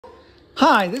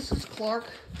Hi, this is Clark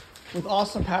with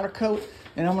Awesome Powder Coat,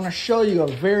 and I'm going to show you a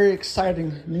very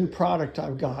exciting new product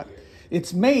I've got.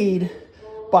 It's made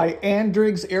by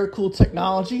Andrig's air-cooled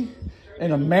technology,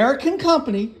 an American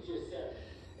company,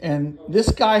 and this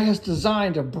guy has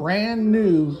designed a brand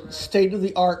new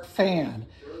state-of-the-art fan,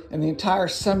 and the entire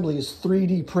assembly is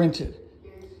 3D printed.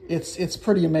 It's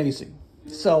pretty amazing.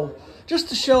 So, just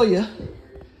to show you,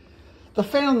 the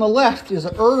fan on the left is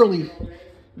an early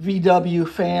VW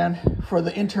fan for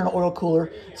the internal oil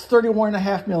cooler. It's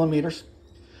 31.5 millimeters.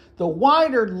 The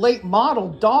wider late model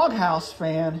doghouse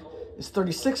fan is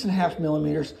 36.5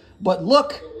 millimeters. But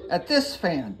look at this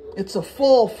fan. It's a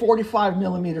full 45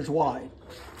 millimeters wide.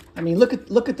 I mean, look at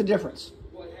the difference.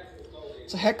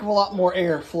 It's a heck of a lot more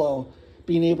airflow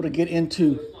being able to get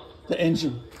into the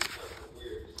engine.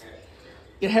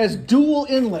 It has dual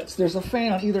inlets. There's a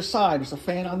fan on either side. There's a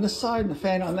fan on this side and a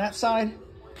fan on that side.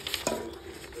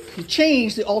 You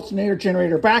change the alternator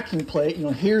generator backing plate. You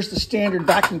know, here's the standard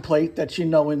backing plate that you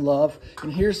know and love,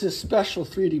 and here's this special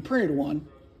 3D printed one.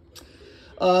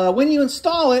 When you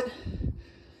install it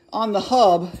on the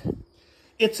hub,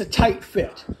 it's a tight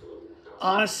fit.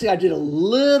 Honestly, I did a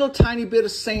little tiny bit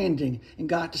of sanding and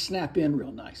got it to snap in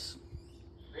real nice.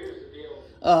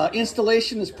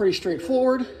 Installation is pretty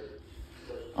straightforward.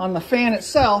 On the fan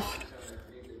itself,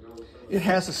 it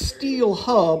has a steel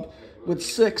hub with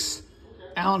 6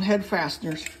 Allen head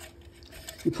fasteners.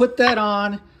 You put that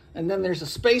on, and then there's a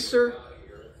spacer,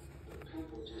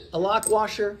 a lock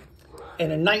washer,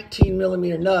 and a 19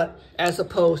 millimeter nut, as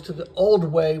opposed to the old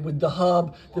way with the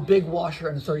hub, the big washer,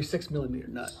 and a 36 millimeter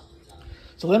nut.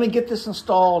 So let me get this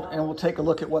installed, and we'll take a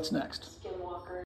look at what's next.